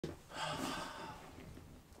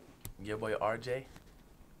your boy RJ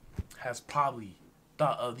has probably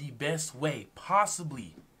thought of the best way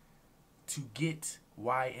possibly to get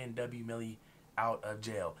YNW MELLY out of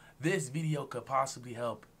jail. This video could possibly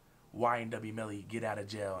help YNW MELLY get out of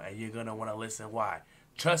jail, and you're gonna want to listen why.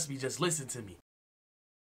 Trust me, just listen to me.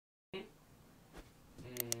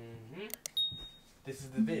 This is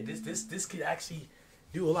the vid. This could actually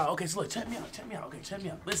do a lot. Okay, so look, check me out. Okay, check me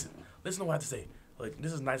out. Listen to what I have to say. Look,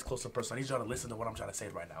 this is a nice, close-up person. I need y'all to listen to what I'm trying to say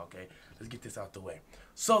right now, okay? Let's get this out the way.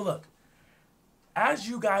 So, look, as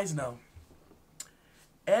you guys know,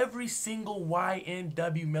 every single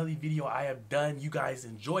YNW MELLY video I have done, you guys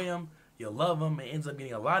enjoy them, you love them, it ends up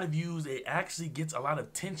getting a lot of views. It actually gets a lot of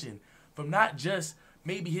attention from not just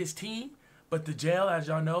maybe his team, but the jail. As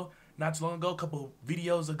y'all know, not too long ago, a couple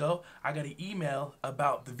videos ago, I got an email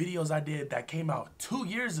about the videos I did that came out 2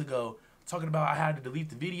 years ago, talking about I had to delete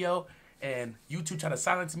the video, and YouTube tried to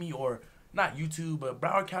silence me, or not YouTube, but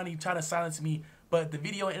Broward County tried to silence me, but the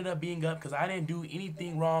video ended up being up because I didn't do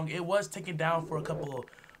anything wrong. It was taken down for a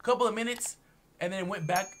couple of minutes, and then it went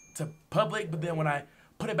back to public, but then when I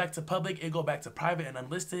put it back to public, it go back to private and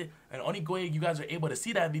unlisted, and the only way you guys are able to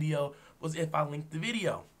see that video was if I linked the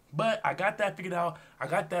video. But I got that figured out, I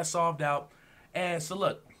got that solved out, and so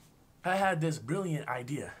look, I had this brilliant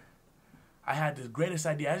idea. I had the greatest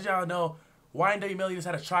idea. As y'all know, YNW MELLY just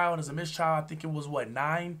had a trial, and as a mistrial, I think it was, what,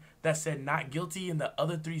 9 that said not guilty, and the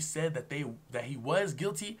other 3 said that he was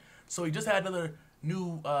guilty. So he just had another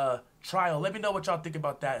new trial. Let me know what y'all think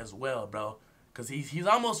about that as well, bro. Because he's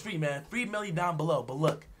almost free, man. Free Melly down below. But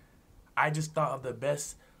look, I just thought of the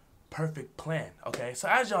best, perfect plan, okay? So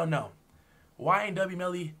as y'all know, YNW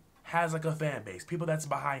MELLY has like a fan base, people that's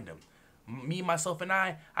behind him. Me, myself, and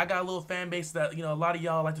I got a little fan base that, you know, a lot of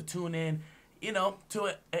y'all like to tune in, you know,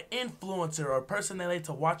 to an influencer or a person they like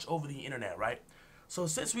to watch over the internet, right? So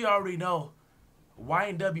since we already know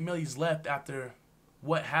YNW MELLY's left after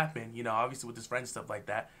what happened, you know, obviously with his friends, stuff like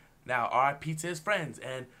that. Now, RIP to his friends,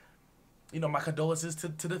 and, you know, my condolences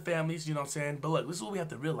to the families, you know what I'm saying? But look, this is what we have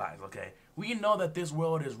to realize, okay? We know that this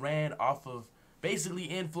world is ran off of basically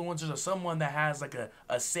influencers or someone that has like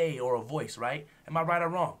a say or a voice, right? Am I right or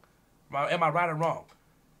wrong? Am I right or wrong?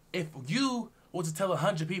 If you were to tell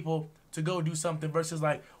 100 people to go do something versus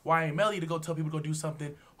like YN MELLY to go tell people to go do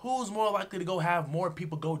something, who's more likely to go have more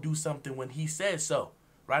people go do something when he says so?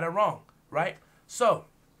 Right or wrong, right? So,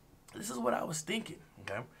 this is what I was thinking,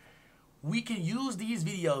 okay? We can use these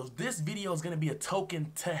videos. This video is going to be a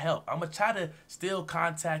token to help. I'm going to try to still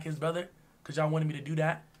contact his brother because y'all wanted me to do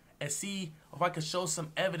that and see if I could show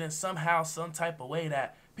some evidence somehow, some type of way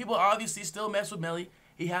that people obviously still mess with Melly.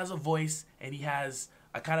 He has a voice and he has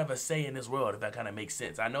a kind of a say in this world, if that kind of makes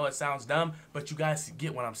sense. I know it sounds dumb, but you guys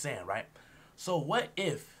get what I'm saying, right? So what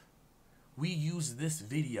if we use this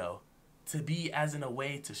video to be as in a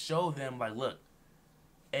way to show them, like, look,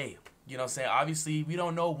 hey, you know what I'm saying? Obviously, we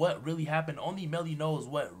don't know what really happened. Only Melly knows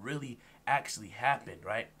what really actually happened,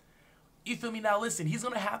 right? You feel me? Now, listen, he's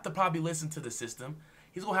going to have to probably listen to the system.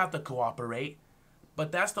 He's going to have to cooperate.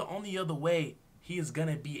 But that's the only other way he is going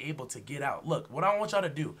to be able to get out. Look, what I want y'all to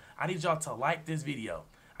do, I need y'all to like this video.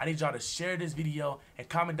 I need y'all to share this video and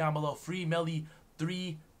comment down below Free Melly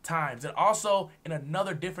 3 times. And also in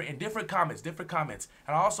different comments.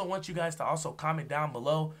 And I also want you guys to also comment down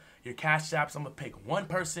below your cash apps. I'm going to pick one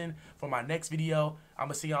person for my next video. I'm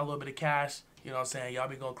going to send y'all a little bit of cash. You know what I'm saying? Y'all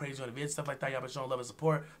been going crazy on the vid, stuff like that. Y'all been showing love and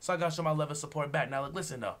support. So I got to show my love and support back. Now, look,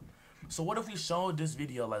 listen, though. So what if we showed this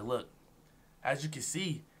video, like, look, as you can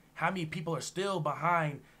see, how many people are still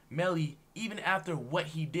behind Melly even after what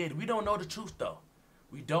he did? We don't know the truth, though.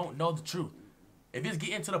 We don't know the truth. If it's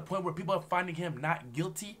getting to the point where people are finding him not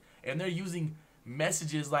guilty and they're using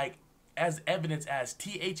messages like as evidence as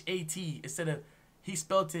THAT instead of he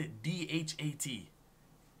spelled it DHAT,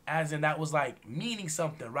 as in that was like meaning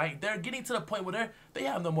something, right? They're getting to the point where they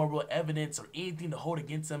have no more real evidence or anything to hold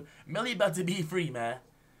against him. Melly about to be free, man.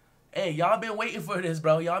 Hey, y'all been waiting for this,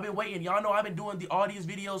 bro. Y'all been waiting. Y'all know I've been doing all these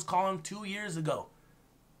videos calling 2 years ago.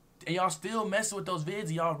 And y'all still messing with those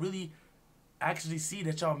vids. Y'all really actually see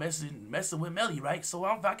that y'all messing with Melly, right? So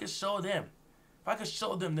if I could show them,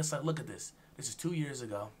 this, like, look at this. This is 2 years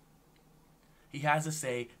ago. He has to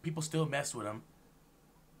say, people still mess with him.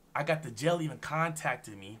 I got the jail even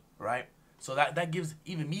contacted me, right? So that gives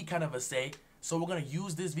even me kind of a say. So we're going to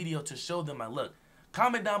use this video to show them, like, look,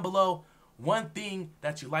 comment down below one thing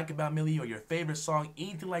that you like about Melly or your favorite song,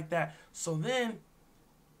 anything like that. So then,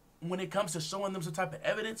 when it comes to showing them some type of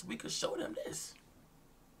evidence, we could show them this.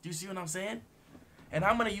 Do you see what I'm saying? And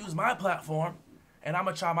I'm going to use my platform, and I'm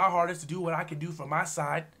going to try my hardest to do what I can do from my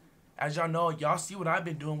side. As y'all know, y'all see what I've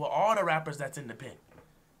been doing with all the rappers that's in the pen.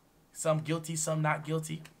 Some guilty, some not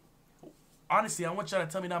guilty. Honestly, I want y'all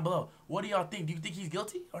to tell me down below. What do y'all think? Do you think he's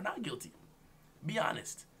guilty or not guilty? Be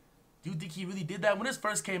honest. Do you think he really did that? When this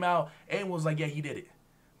first came out, everyone was like, yeah, he did it.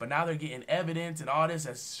 But now they're getting evidence and all this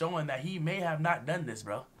that's showing that he may have not done this,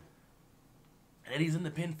 bro. And he's in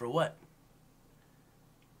the pen for what?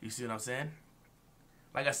 You see what I'm saying?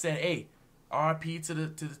 Like I said, hey, RP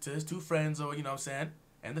to his two friends, or you know what I'm saying,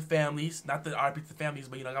 and the families. Not the RP to the families,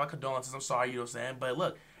 but you know, I got my condolences. I'm sorry, you know what I'm saying. But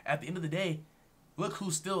look, at the end of the day, look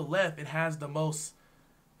who's still left and has the most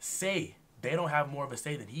say. They don't have more of a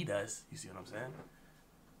say than he does. You see what I'm saying?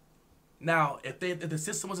 Now, if the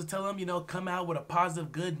system was to tell him, you know, come out with a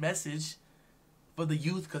positive, good message for the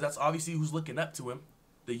youth, because that's obviously who's looking up to him,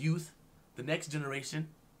 the youth, the next generation,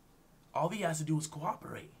 all he has to do is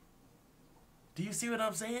cooperate. Do you see what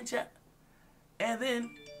I'm saying, chat? And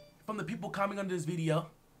then, from the people commenting under this video,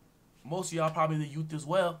 most of y'all probably the youth as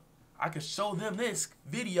well, I can show them this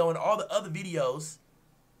video and all the other videos.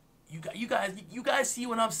 You guys see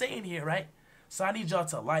what I'm saying here, right? So I need y'all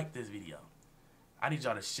to like this video. I need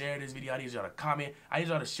y'all to share this video. I need y'all to comment. I need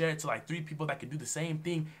y'all to share it to like 3 people that can do the same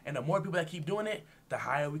thing. And the more people that keep doing it, the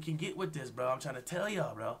higher we can get with this, bro. I'm trying to tell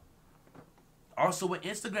y'all, bro. Also with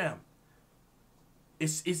Instagram,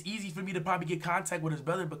 it's easy for me to probably get contact with his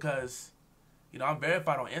brother because, you know, I'm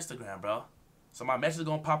verified on Instagram, bro. So my message is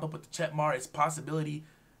going to pop up with the check mark. It's possibility.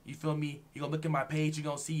 You feel me? You're going to look at my page. You're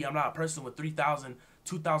going to see I'm not a person with 3,000,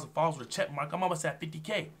 2,000 followers with a check mark. I'm almost at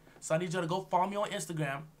 50K. So I need y'all to go follow me on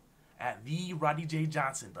Instagram at the RodneyJ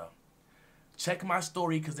Johnson, bro. Check my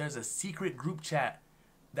story because there's a secret group chat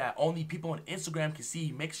that only people on Instagram can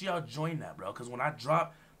see. Make sure y'all join that, bro. Because when I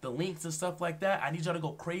drop the links and stuff like that, I need y'all to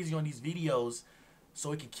go crazy on these videos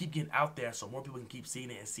so it can keep getting out there so more people can keep seeing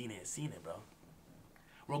it and seeing it and seeing it, bro.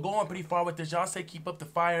 We're going pretty far with this. Y'all say keep up the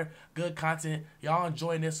fire, good content. Y'all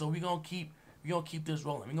enjoying this, so we gonna keep this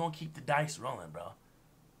rolling. We gonna keep the dice rolling, bro.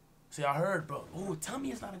 See, I heard, bro. Ooh, tell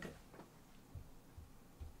me it's not a good.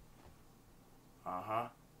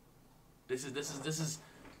 This is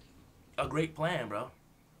a great plan, bro.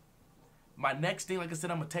 My next thing, like I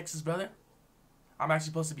said, I'm a Texas brother. I'm actually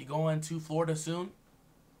supposed to be going to Florida soon.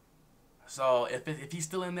 So if he's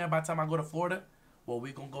still in there by the time I go to Florida, well,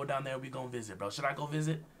 we gonna go down there. We gonna visit, bro. Should I go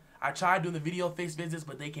visit? I tried doing the video face visits,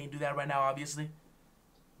 but they can't do that right now, obviously.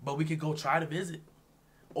 But we could go try to visit,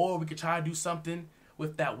 or we could try to do something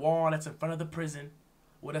with that wall that's in front of the prison,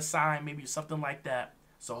 with a sign, maybe something like that,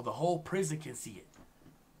 so the whole prison can see it.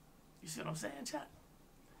 You see what I'm saying, chat?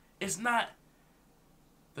 It's not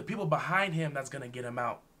the people behind him that's gonna get him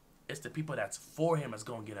out. It's the people that's for him that's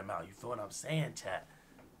gonna get him out. You feel what I'm saying, chat?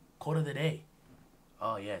 Quote of the day.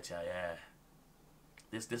 Oh yeah, chat. Yeah.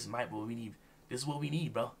 This might what we need. This is what we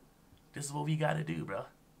need, bro. This is what we gotta do, bro.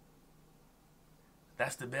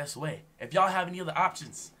 That's the best way. If y'all have any other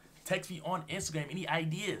options, text me on Instagram. Any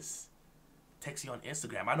ideas? Text me on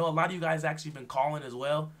Instagram. I know a lot of you guys actually been calling as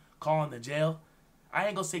well, calling the jail. I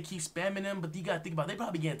ain't gonna say keep spamming them, but you gotta think about it. They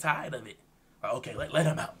probably getting tired of it. Like, okay, let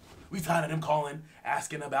him out. We tired of them calling,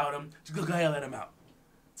 asking about him. Just go ahead and let him out.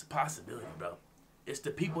 It's a possibility, bro. It's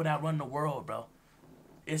the people that run the world, bro.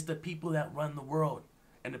 It's the people that run the world.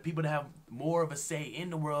 And the people that have more of a say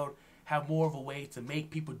in the world have more of a way to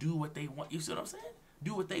make people do what they want. You see what I'm saying?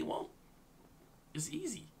 Do what they want. It's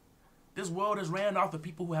easy. This world is ran off of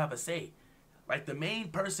people who have a say. Like the main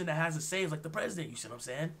person that has a say is like the president. You see what I'm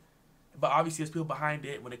saying? But obviously there's people behind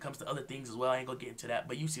it when it comes to other things as well. I ain't gonna get into that.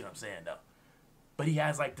 But you see what I'm saying though. But he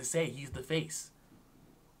has like the say. He's the face.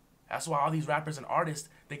 That's why all these rappers and artists,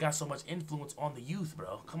 they got so much influence on the youth,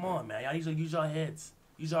 bro. Come on, man. Y'all need to use your heads.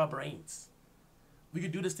 Use your brains. We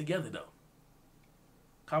could do this together, though.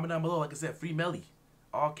 Comment down below, like I said, FREEMELLY.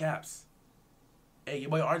 All caps. Hey, your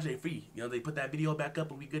boy RJ free. You know, they put that video back up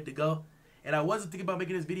and we good to go. And I wasn't thinking about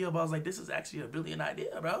making this video, but I was like, this is actually a brilliant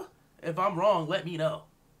idea, bro. If I'm wrong, let me know.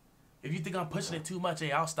 If you think I'm pushing it too much,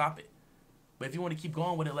 hey, I'll stop it. But if you want to keep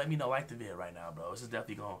going with it, let me know. Like the video right now, bro. This is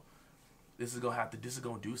definitely going to... This is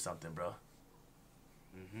gonna do something, bro.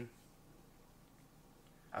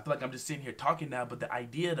 I feel like I'm just sitting here talking now, but the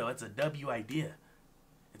idea though, it's a W idea.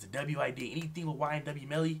 It's a W idea. Anything with YNW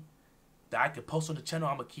MELLY that I could post on the channel,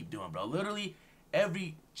 I'm gonna keep doing, bro. Literally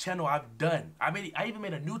every channel I've done. I even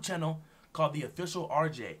made a new channel called The Official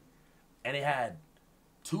RJ, and it had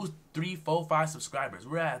 2, 3, 4, 5 subscribers.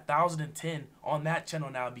 We're at 1,010 on that channel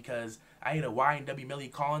now because I had a YNW MELLY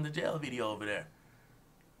calling the jail video over there.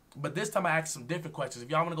 But this time I asked some different questions. If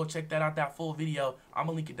y'all want to go check that out, that full video, I'm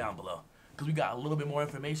going to link it down below. Because we got a little bit more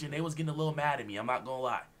information. They was getting a little mad at me. I'm not going to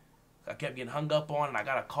lie. I kept getting hung up on and I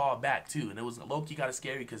got a call back too. And it was low-key kind of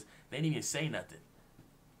scary because they didn't even say nothing.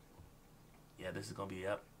 Yeah, this is going to be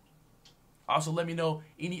up. Also, let me know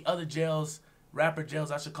any other jails rapper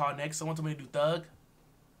jails I should call next? Someone told me to do Thug.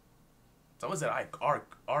 Someone said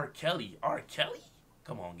R. Kelly. R. Kelly?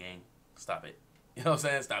 Come on, gang. Stop it. You know what I'm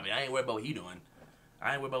saying? Stop it. I ain't worried about what he doing.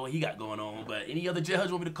 I ain't worried about what he got going on. But any other jailhouse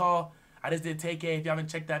you want me to call? I just did Take K. If you haven't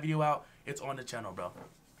checked that video out, it's on the channel, bro.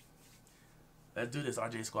 Let's do this,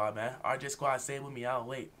 RJ Squad, man. RJ Squad, say it with me. I'll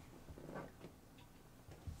wait.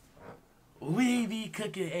 We be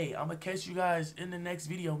cooking. Hey, I'm going to catch you guys in the next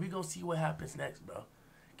video. We going to see what happens next, bro.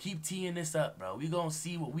 Keep teeing this up, bro. We going to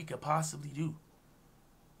see what we could possibly do.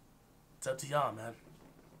 It's up to y'all, man.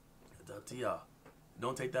 It's up to y'all.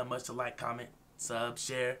 Don't take that much to like, comment, sub,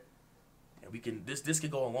 share. And we can, this can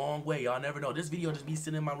go a long way. Y'all never know. This video just me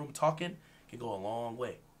sitting in my room talking can go a long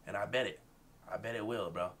way. And I bet it. I bet it will,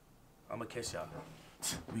 bro. I'm going to catch y'all.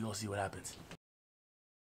 We going to see what happens.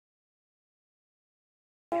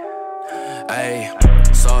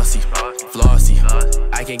 Ayy, saucy, flossy,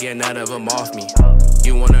 I can't get none of them off me.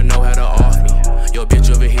 You wanna know how to off me? Yo,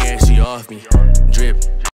 bitch over here and she off me. Drip.